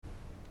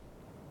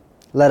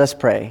Let us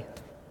pray.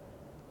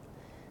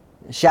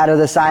 Shatter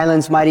the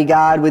silence, mighty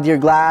God, with your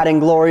glad and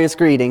glorious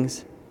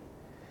greetings.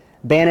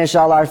 Banish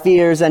all our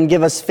fears and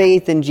give us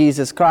faith in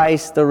Jesus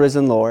Christ, the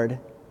risen Lord.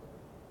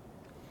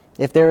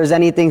 If there is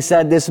anything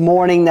said this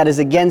morning that is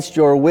against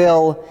your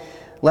will,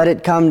 let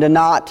it come to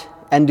naught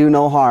and do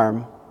no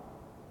harm.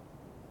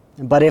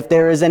 But if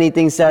there is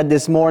anything said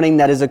this morning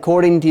that is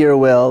according to your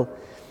will,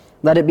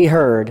 let it be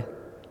heard,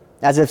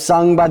 as if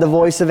sung by the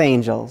voice of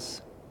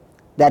angels,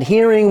 that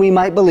hearing we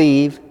might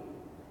believe,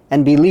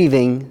 and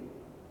believing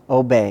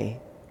obey.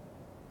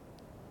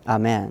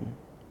 Amen.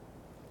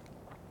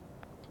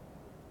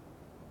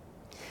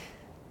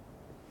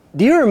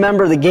 Do you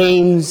remember the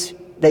games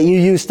that you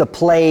used to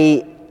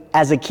play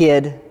as a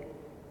kid?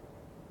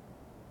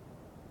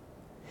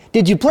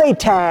 Did you play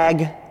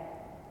tag?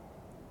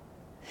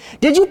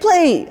 Did you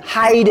play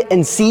hide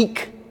and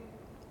seek?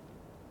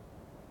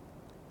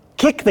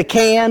 Kick the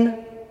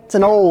can? It's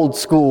an old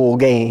school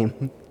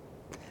game.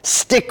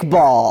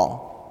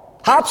 Stickball.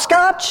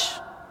 Hopscotch?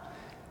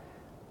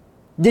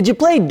 Did you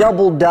play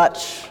double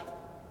dutch?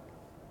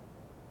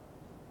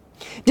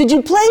 Did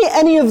you play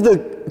any of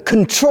the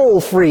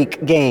control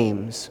freak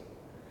games?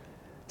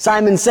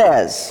 Simon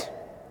Says,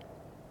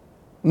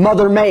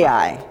 Mother May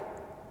I,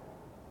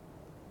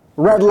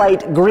 Red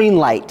Light, Green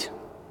Light.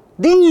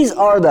 These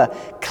are the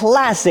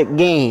classic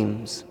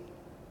games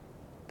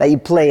that you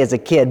play as a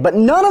kid. But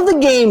none of the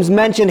games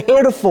mentioned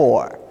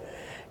heretofore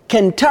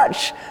can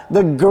touch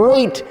the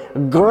great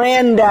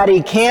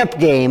granddaddy camp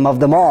game of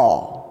them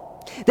all.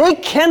 They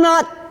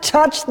cannot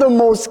touch the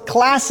most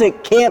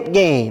classic camp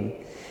game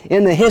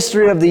in the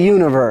history of the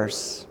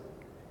universe.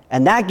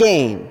 And that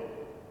game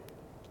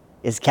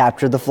is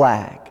Capture the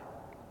Flag.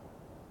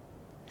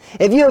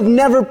 If you have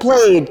never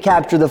played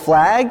Capture the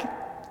Flag,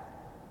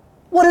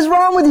 what is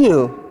wrong with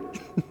you?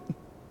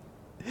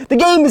 The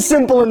game is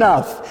simple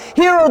enough.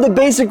 Here are the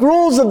basic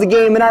rules of the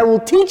game, and I will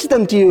teach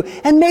them to you,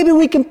 and maybe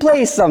we can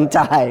play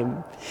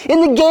sometime.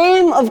 In the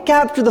game of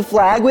Capture the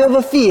Flag, we have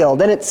a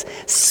field, and it's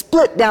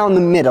split down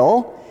the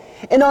middle.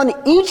 And on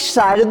each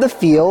side of the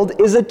field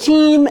is a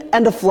team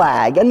and a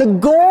flag. And the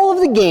goal of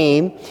the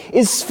game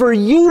is for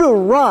you to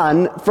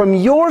run from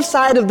your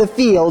side of the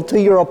field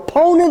to your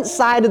opponent's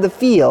side of the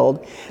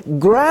field,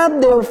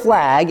 grab their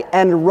flag,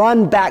 and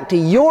run back to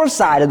your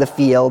side of the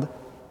field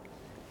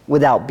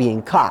without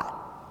being caught.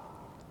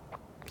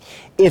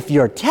 If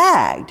you're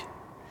tagged,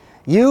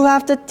 you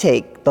have to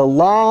take the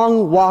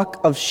long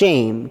walk of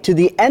shame to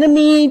the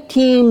enemy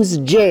team's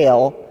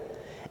jail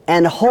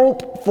and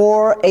hope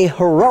for a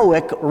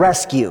heroic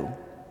rescue.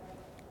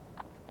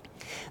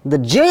 The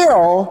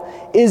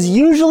jail is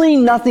usually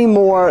nothing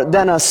more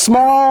than a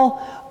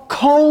small,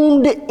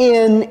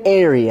 coned-in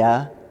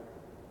area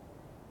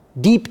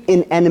deep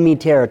in enemy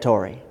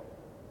territory.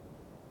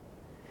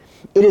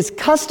 It is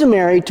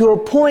customary to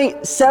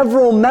appoint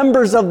several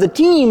members of the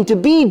team to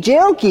be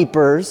jail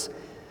keepers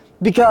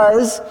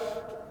because,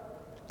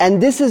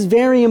 and this is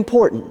very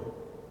important,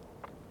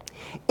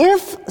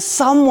 if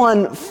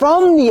someone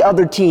from the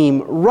other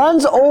team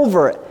runs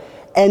over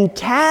and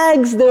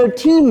tags their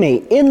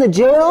teammate in the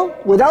jail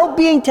without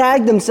being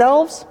tagged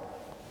themselves,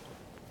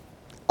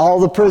 all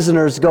the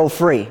prisoners go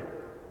free.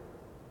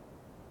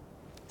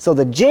 So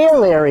the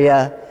jail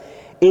area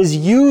is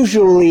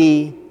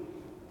usually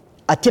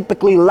a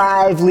typically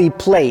lively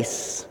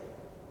place.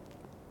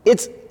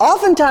 It's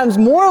oftentimes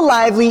more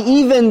lively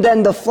even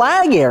than the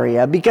flag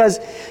area because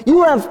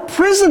you have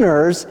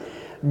prisoners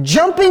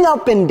jumping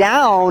up and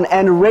down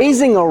and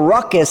raising a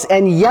ruckus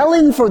and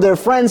yelling for their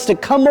friends to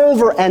come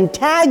over and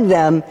tag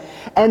them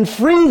and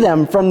free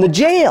them from the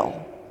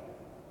jail.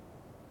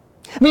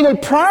 I mean, they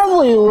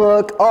probably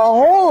look a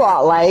whole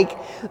lot like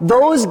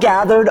those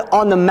gathered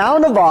on the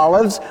Mount of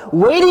Olives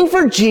waiting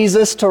for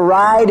Jesus to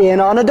ride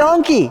in on a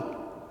donkey.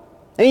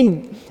 I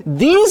mean,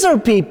 these are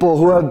people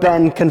who have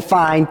been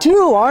confined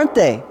too, aren't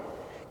they?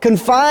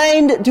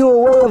 Confined to a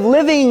way of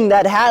living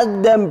that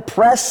had them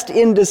pressed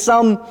into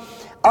some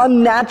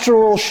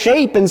unnatural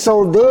shape, and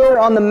so they're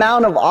on the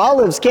Mount of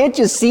Olives. Can't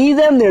you see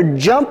them? They're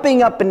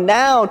jumping up and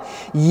down,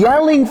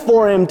 yelling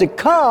for him to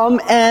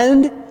come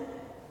and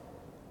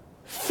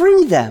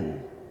free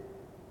them.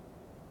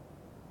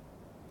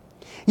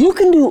 You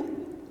can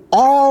do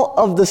all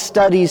of the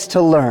studies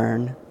to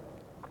learn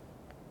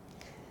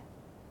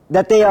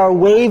that they are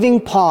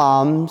waving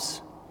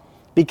palms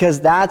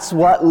because that's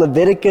what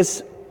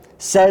Leviticus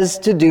says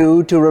to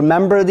do, to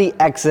remember the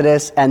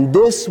Exodus, and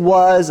this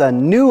was a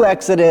new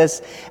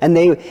Exodus, and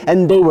they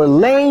were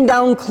laying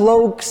down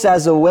cloaks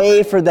as a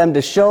way for them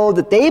to show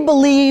that they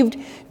believed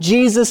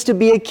Jesus to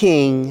be a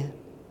king.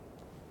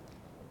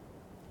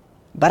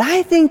 But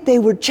I think they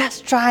were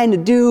just trying to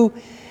do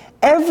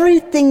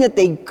everything that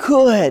they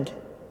could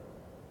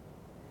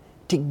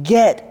to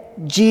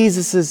get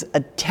Jesus'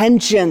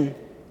 attention.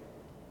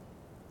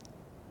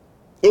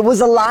 It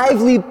was a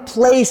lively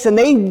place, and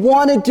they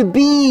wanted to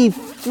be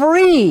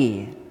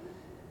free.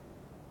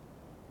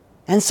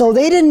 And so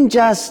they didn't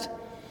just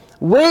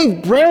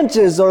wave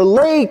branches or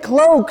lay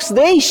cloaks.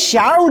 They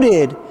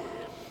shouted,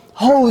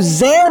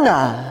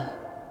 "Hosanna!"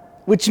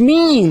 which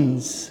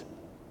means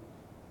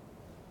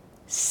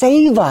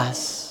save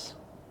us.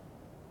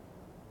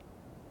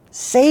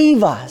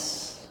 Save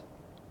us.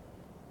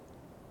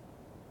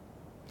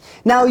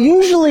 Now,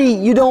 usually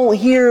you don't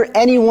hear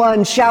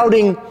anyone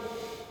shouting,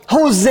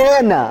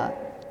 Hosanna,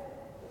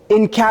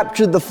 in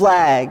Capture the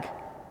Flag.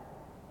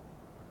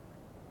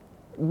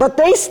 But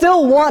they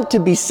still want to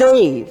be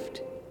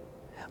saved.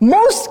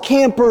 Most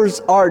campers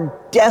are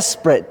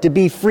desperate to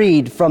be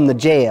freed from the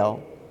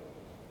jail.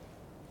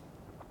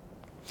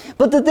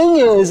 But the thing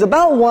is,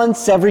 about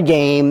once every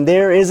game,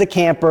 there is a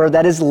camper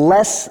that is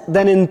less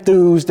than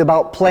enthused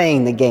about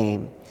playing the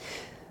game.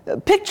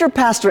 Picture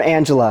Pastor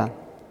Angela.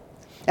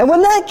 And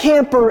when that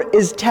camper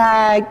is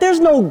tagged, there's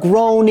no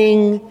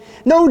groaning,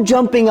 no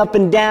jumping up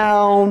and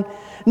down,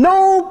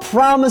 no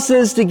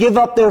promises to give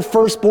up their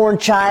firstborn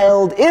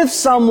child if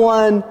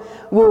someone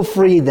will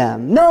free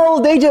them. No,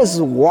 they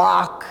just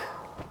walk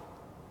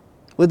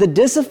with a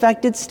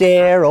disaffected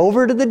stare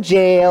over to the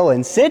jail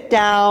and sit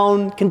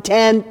down,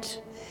 content,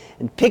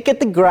 and pick at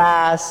the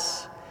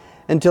grass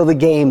until the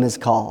game is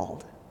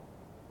called.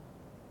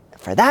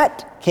 For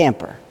that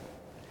camper,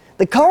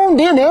 the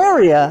coned-in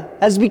area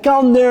has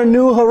become their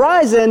new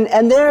horizon,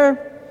 and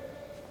they're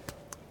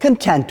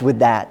content with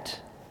that.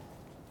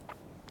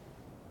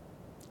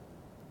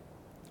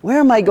 Where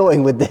am I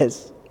going with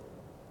this?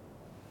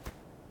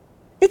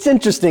 It's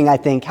interesting, I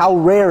think, how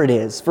rare it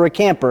is for a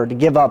camper to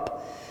give up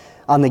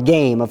on the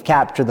game of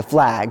Capture the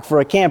Flag,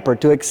 for a camper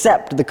to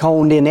accept the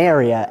coned-in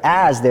area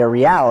as their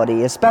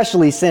reality,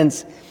 especially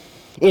since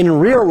in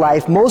real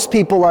life, most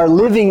people are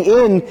living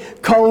in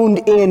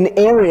coned-in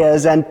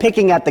areas and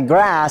picking at the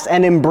grass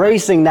and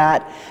embracing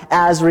that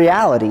as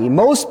reality.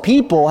 Most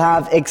people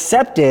have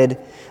accepted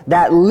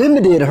that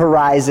limited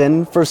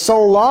horizon for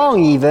so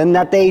long even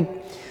that they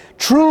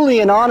truly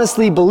and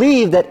honestly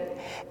believe that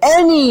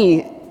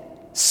any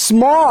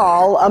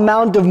small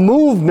amount of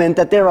movement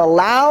that they're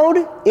allowed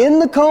in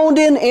the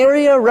coned-in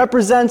area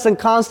represents and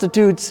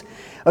constitutes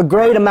a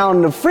great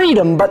amount of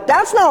freedom. But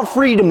that's not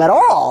freedom at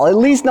all, at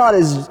least not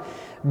as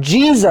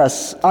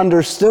Jesus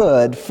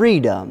understood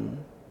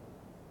freedom.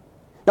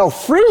 No,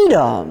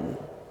 freedom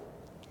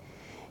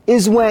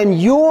is when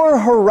your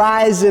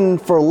horizon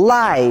for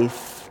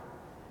life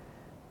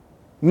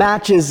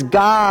matches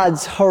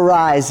God's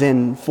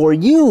horizon for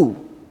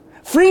you.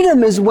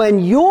 Freedom is when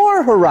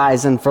your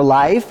horizon for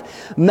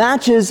life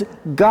matches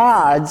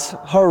God's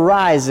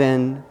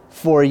horizon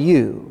for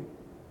you.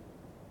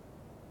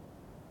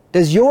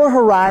 Does your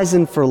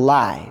horizon for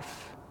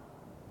life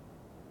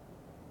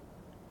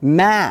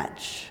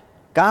match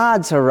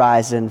God's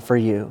horizon for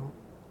you?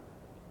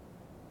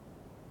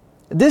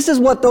 This is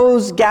what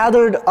those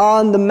gathered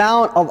on the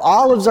Mount of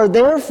Olives are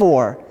there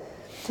for.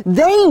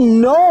 They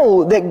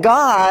know that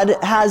God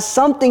has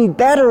something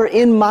better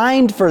in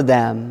mind for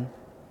them.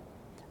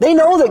 They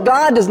know that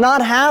God does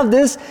not have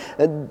this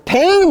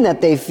pain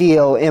that they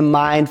feel in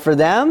mind for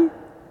them.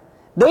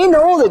 They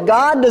know that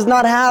God does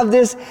not have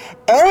this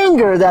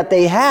anger that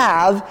they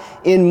have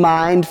in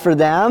mind for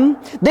them.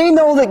 They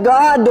know that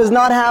God does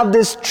not have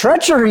this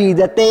treachery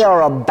that they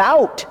are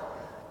about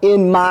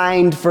in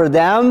mind for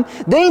them.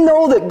 They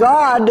know that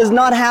God does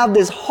not have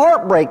this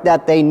heartbreak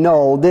that they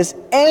know, this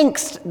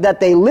angst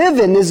that they live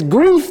in, this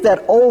grief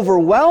that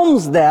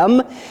overwhelms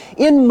them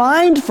in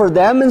mind for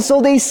them. And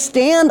so they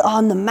stand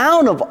on the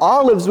Mount of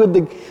Olives with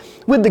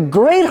the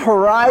great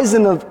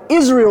horizon of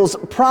Israel's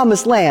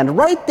promised land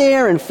right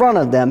there in front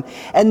of them.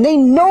 And they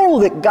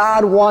know that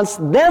God wants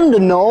them to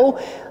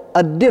know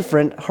a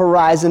different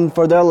horizon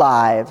for their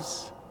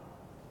lives.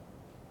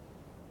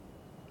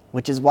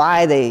 Which is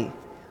why they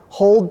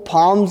hold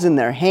palms in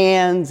their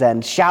hands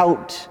and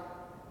shout,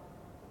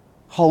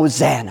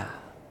 Hosanna,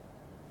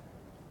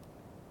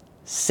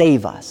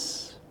 save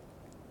us.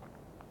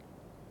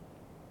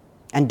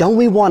 And don't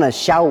we want to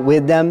shout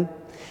with them?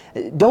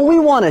 Don't we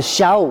want to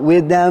shout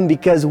with them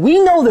because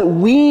we know that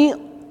we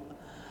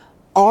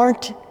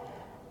aren't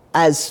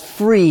as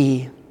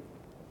free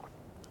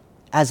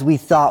as we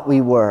thought we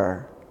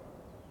were?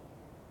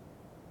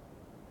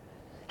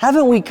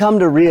 Haven't we come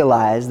to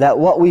realize that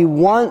what we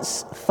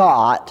once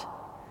thought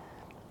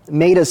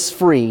made us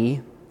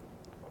free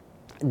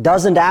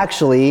doesn't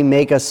actually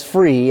make us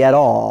free at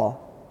all?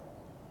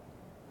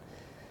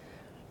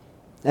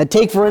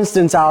 Take, for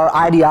instance, our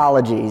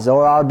ideologies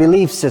or our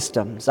belief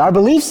systems. Our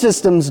belief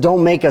systems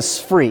don't make us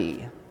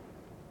free.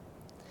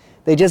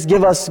 They just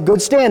give us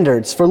good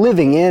standards for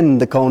living in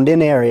the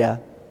coned-in area.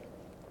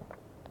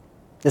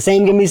 The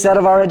same can be said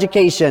of our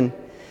education.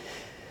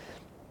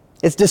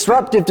 It's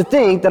disruptive to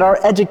think that our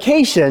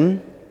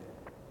education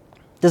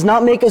does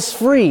not make us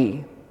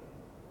free.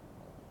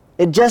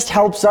 It just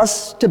helps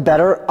us to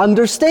better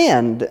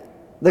understand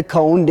the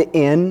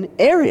coned-in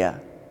area.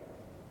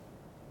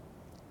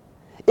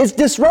 It's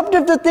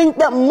disruptive to think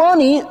that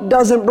money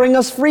doesn't bring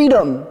us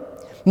freedom.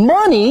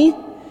 Money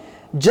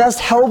just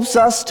helps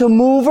us to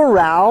move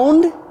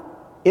around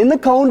in the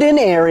coned-in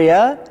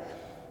area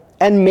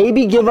and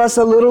maybe give us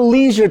a little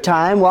leisure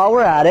time while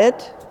we're at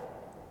it.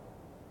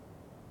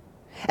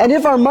 And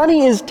if our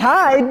money is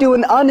tied to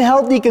an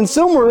unhealthy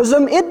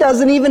consumerism, it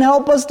doesn't even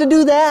help us to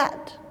do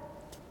that.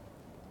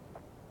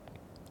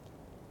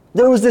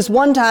 There was this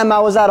one time I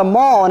was at a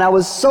mall and I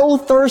was so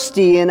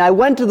thirsty, and I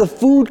went to the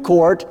food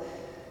court,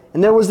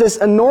 and there was this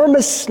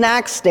enormous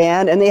snack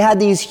stand, and they had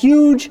these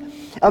huge,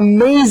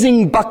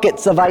 amazing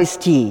buckets of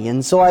iced tea.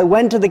 And so I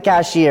went to the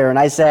cashier and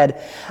I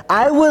said,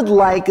 I would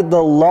like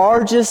the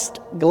largest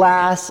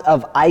glass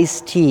of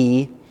iced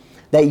tea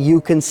that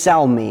you can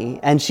sell me.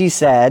 And she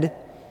said,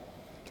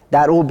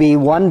 that will be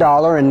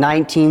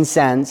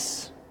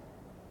 $1.19.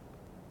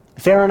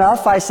 Fair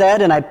enough, I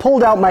said, and I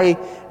pulled out my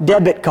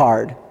debit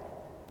card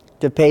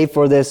to pay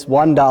for this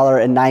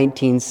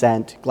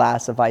 $1.19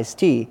 glass of iced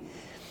tea.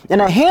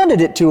 And I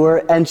handed it to her,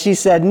 and she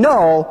said,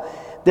 no,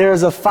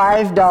 there's a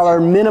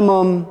 $5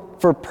 minimum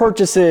for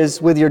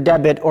purchases with your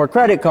debit or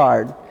credit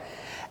card.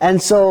 And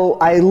so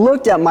I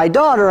looked at my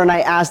daughter and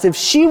I asked if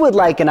she would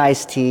like an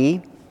iced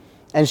tea,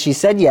 and she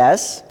said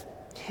yes.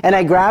 And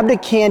I grabbed a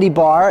candy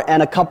bar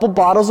and a couple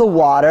bottles of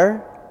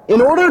water.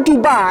 In order to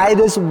buy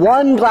this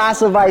one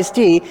glass of iced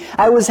tea,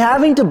 I was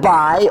having to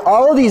buy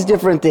all of these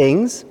different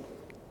things.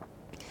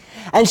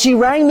 And she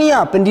rang me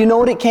up, and do you know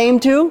what it came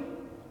to?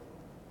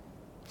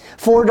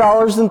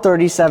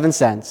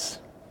 $4.37.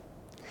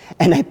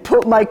 And I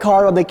put my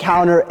card on the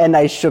counter and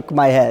I shook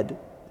my head.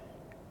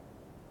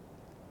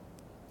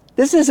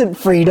 This isn't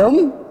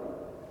freedom.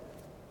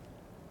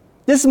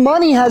 This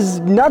money has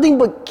nothing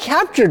but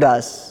captured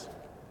us.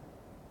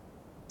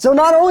 So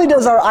not only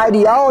does our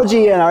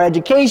ideology and our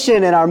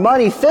education and our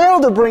money fail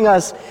to bring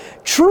us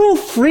true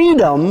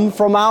freedom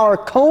from our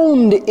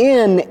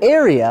coned-in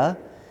area,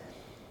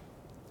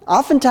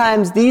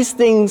 oftentimes these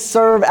things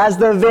serve as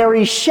the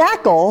very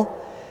shackle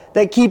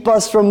that keep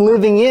us from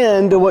living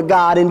into what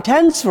God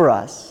intends for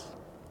us.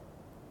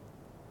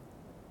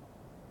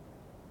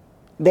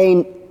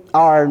 They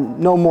are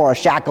no more a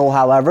shackle,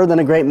 however, than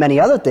a great many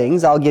other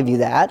things. I'll give you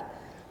that.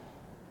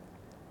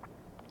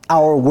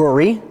 Our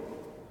worry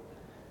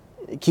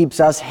keeps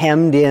us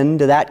hemmed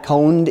into that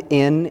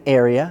coned-in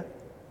area.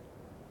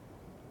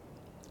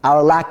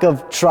 Our lack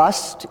of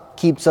trust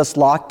keeps us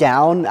locked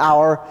down.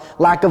 Our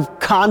lack of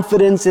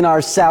confidence in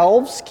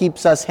ourselves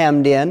keeps us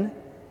hemmed in.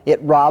 It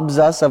robs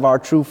us of our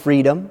true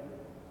freedom.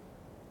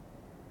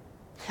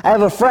 I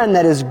have a friend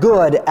that is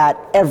good at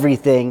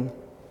everything.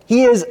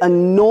 He is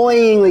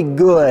annoyingly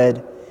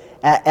good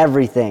at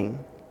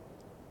everything.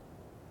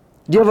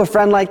 Do you have a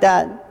friend like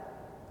that?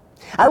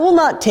 I will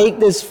not take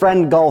this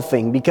friend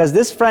golfing because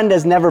this friend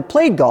has never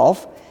played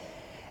golf,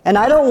 and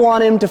I don't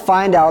want him to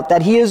find out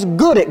that he is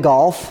good at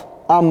golf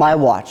on my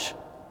watch.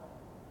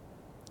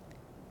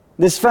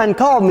 This friend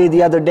called me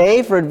the other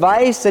day for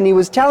advice, and he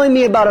was telling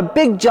me about a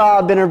big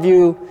job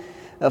interview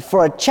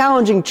for a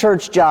challenging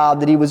church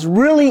job that he was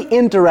really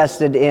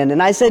interested in.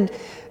 And I said,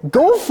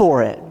 go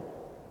for it.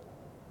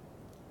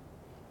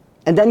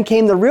 And then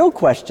came the real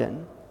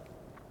question.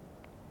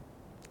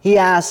 He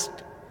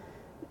asked,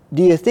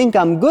 do you think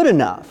I'm good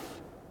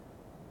enough?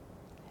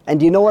 And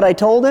do you know what I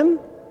told him?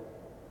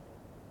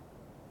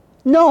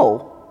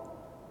 No.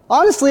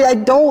 Honestly, I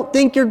don't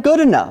think you're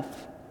good enough.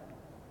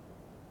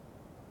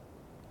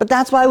 But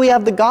that's why we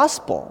have the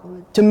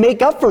gospel, to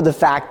make up for the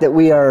fact that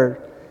we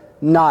are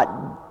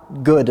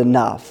not good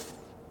enough.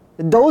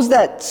 Those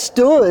that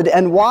stood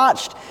and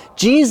watched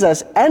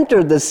Jesus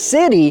enter the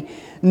city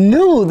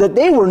knew that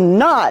they were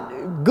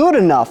not good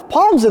enough.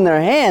 Palms in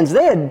their hands,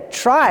 they had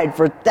tried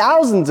for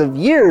thousands of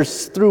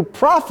years through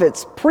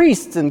prophets,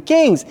 priests, and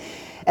kings,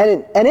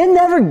 and it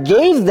never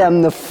gave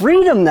them the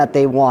freedom that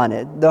they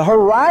wanted, the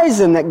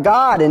horizon that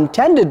God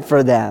intended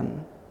for them.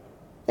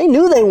 They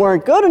knew they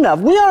weren't good enough.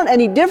 We aren't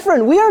any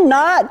different. We are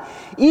not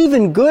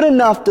even good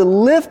enough to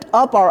lift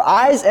up our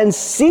eyes and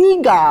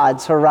see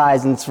God's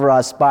horizons for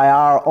us by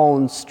our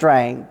own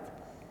strength.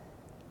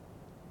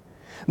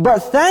 But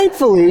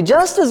thankfully,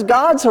 just as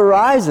God's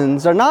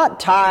horizons are not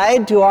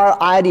tied to our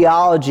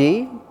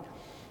ideology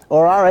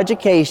or our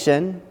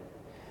education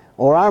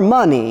or our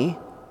money,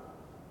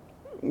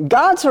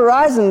 God's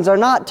horizons are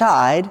not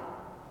tied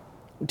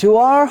to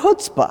our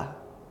chutzpah.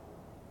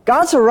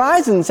 God's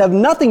horizons have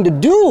nothing to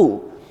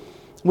do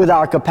with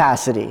our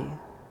capacity.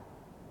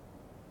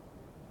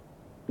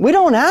 We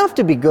don't have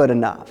to be good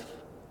enough.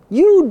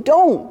 You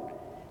don't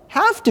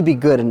have to be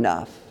good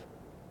enough.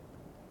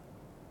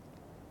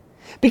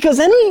 Because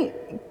any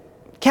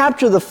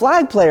capture the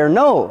flag player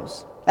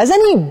knows, as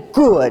any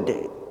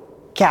good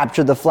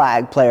capture the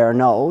flag player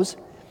knows,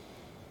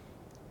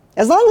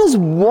 as long as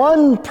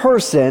one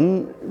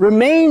person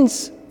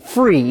remains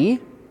free,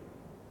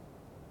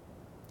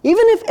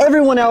 even if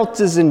everyone else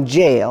is in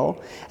jail,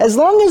 as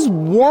long as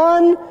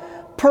one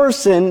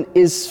person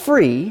is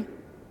free,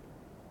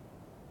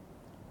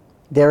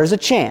 there is a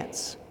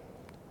chance.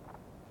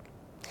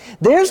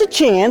 There's a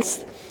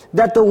chance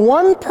that the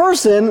one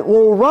person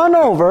will run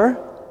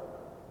over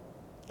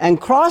and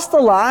cross the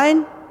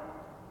line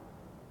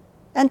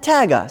and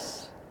tag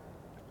us.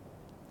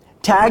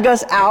 Tag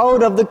us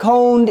out of the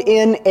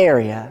coned-in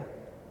area.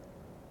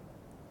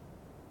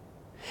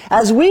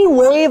 As we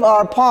wave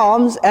our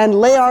palms and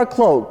lay our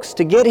cloaks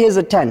to get his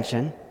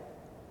attention,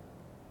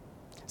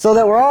 so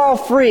that we're all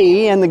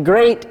free and the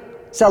great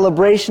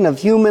celebration of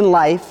human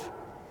life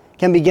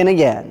can begin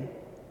again.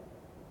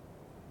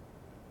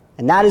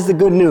 And that is the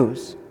good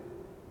news.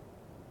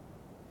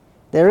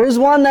 There is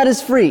one that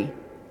is free.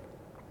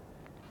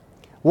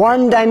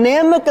 One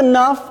dynamic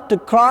enough to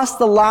cross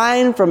the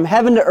line from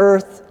heaven to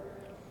earth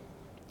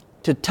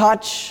to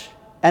touch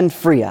and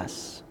free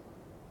us.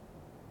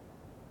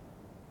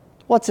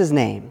 What's his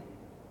name?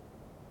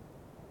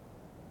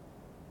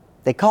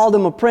 They called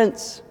him a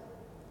prince.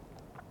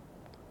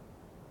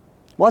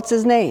 What's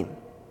his name?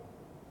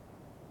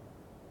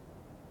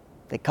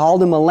 They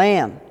called him a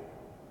lamb.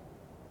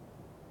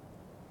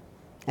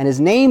 And his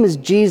name is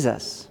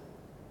Jesus.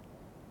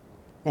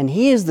 And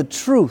he is the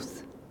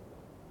truth.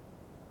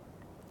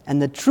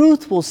 And the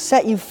truth will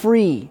set you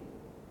free.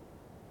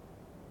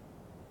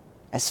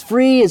 As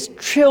free as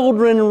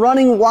children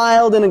running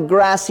wild in a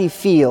grassy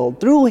field.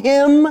 Through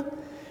him,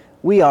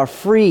 we are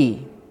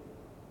free.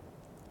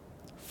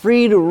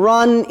 Free to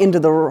run into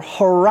the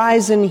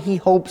horizon he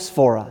hopes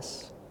for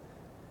us.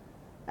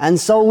 And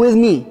so with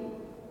me,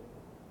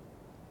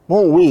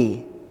 won't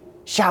we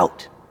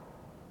shout,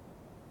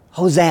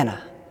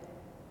 Hosanna?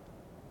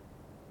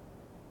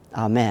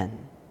 Amen.